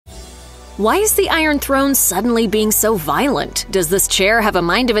Why is the Iron Throne suddenly being so violent? Does this chair have a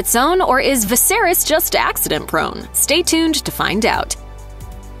mind of its own, or is Viserys just accident-prone? Stay tuned to find out.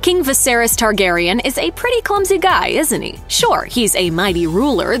 King Viserys Targaryen is a pretty clumsy guy, isn't he? Sure, he's a mighty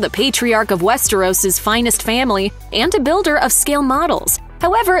ruler, the patriarch of Westeros' finest family, and a builder of scale models.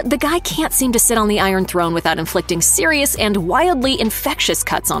 However, the guy can't seem to sit on the Iron Throne without inflicting serious and wildly infectious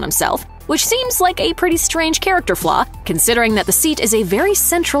cuts on himself, which seems like a pretty strange character flaw, considering that the seat is a very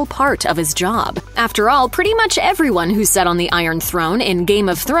central part of his job. After all, pretty much everyone who sat on the Iron Throne in Game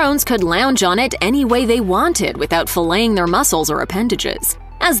of Thrones could lounge on it any way they wanted without filleting their muscles or appendages.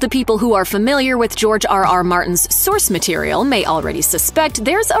 As the people who are familiar with George R.R. Martin's source material may already suspect,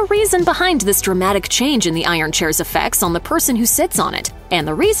 there's a reason behind this dramatic change in the Iron Chair's effects on the person who sits on it. And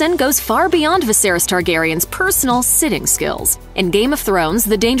the reason goes far beyond Viserys Targaryen's personal sitting skills. In Game of Thrones,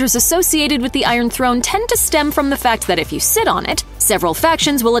 the dangers associated with the Iron Throne tend to stem from the fact that if you sit on it, several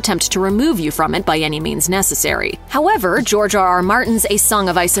factions will attempt to remove you from it by any means necessary. However, George R.R. Martin's A Song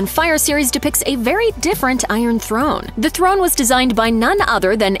of Ice and Fire series depicts a very different Iron Throne. The throne was designed by none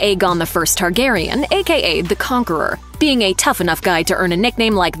other than Aegon I Targaryen, aka the Conqueror. Being a tough enough guy to earn a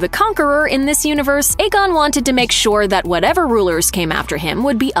nickname like the Conqueror in this universe, Aegon wanted to make sure that whatever rulers came after him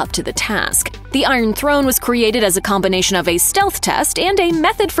would be up to the task. The Iron Throne was created as a combination of a stealth test and a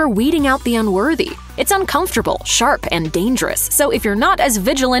method for weeding out the unworthy. It's uncomfortable, sharp, and dangerous, so if you're not as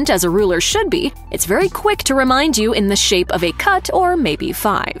vigilant as a ruler should be, it's very quick to remind you in the shape of a cut or maybe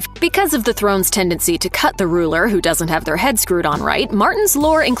 5. Because of the throne's tendency to cut the ruler who doesn't have their head screwed on right, Martin's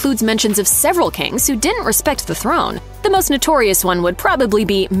lore includes mentions of several kings who didn't respect the throne. The most notorious one would probably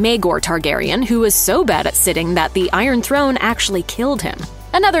be Maegor Targaryen, who was so bad at sitting that the Iron Throne actually killed him.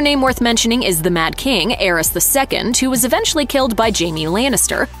 Another name worth mentioning is the Mad King, Aerys II, who was eventually killed by Jaime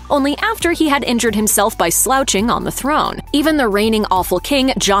Lannister, only after he had injured himself by slouching on the throne. Even the reigning awful king,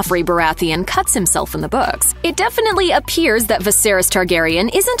 Joffrey Baratheon, cuts himself in the books. It definitely appears that Viserys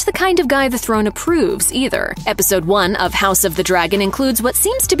Targaryen isn't the kind of guy the throne approves either. Episode 1 of House of the Dragon includes what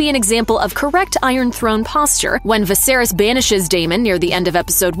seems to be an example of correct Iron Throne posture. When Viserys banishes Daemon near the end of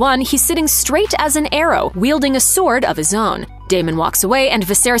Episode 1, he's sitting straight as an arrow, wielding a sword of his own. Daemon walks away, and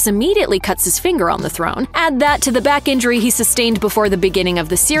Viserys immediately cuts his finger on the throne. Add that to the back injury he sustained before the beginning of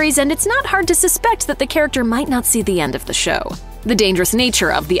the series, and it's not hard to suspect that the character might not see the end of the show. The dangerous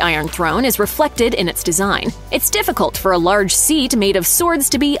nature of the Iron Throne is reflected in its design. It's difficult for a large seat made of swords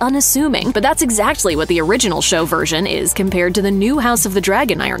to be unassuming, but that's exactly what the original show version is compared to the new House of the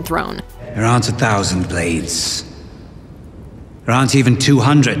Dragon Iron Throne. There aren't 1,000 blades. There aren't even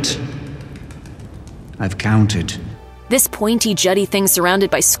 200. I've counted. This pointy, jutty thing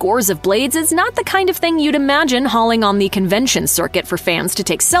surrounded by scores of blades is not the kind of thing you'd imagine hauling on the convention circuit for fans to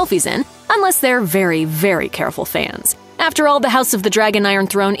take selfies in, unless they're very, very careful fans. After all, the House of the Dragon Iron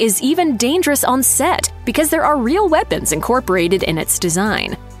Throne is even dangerous on set, because there are real weapons incorporated in its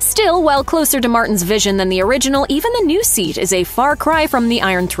design. Still, while closer to Martin's vision than the original, even the new seat is a far cry from the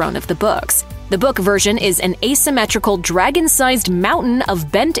Iron Throne of the books. The book version is an asymmetrical, dragon-sized mountain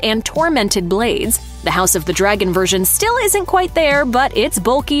of bent and tormented blades. The House of the Dragon version still isn't quite there, but its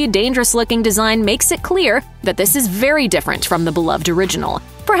bulky, dangerous-looking design makes it clear that this is very different from the beloved original.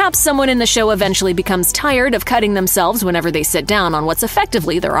 Perhaps someone in the show eventually becomes tired of cutting themselves whenever they sit down on what's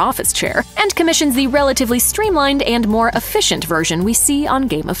effectively their office chair, and commissions the relatively streamlined and more efficient version we see on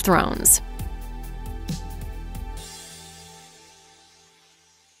Game of Thrones.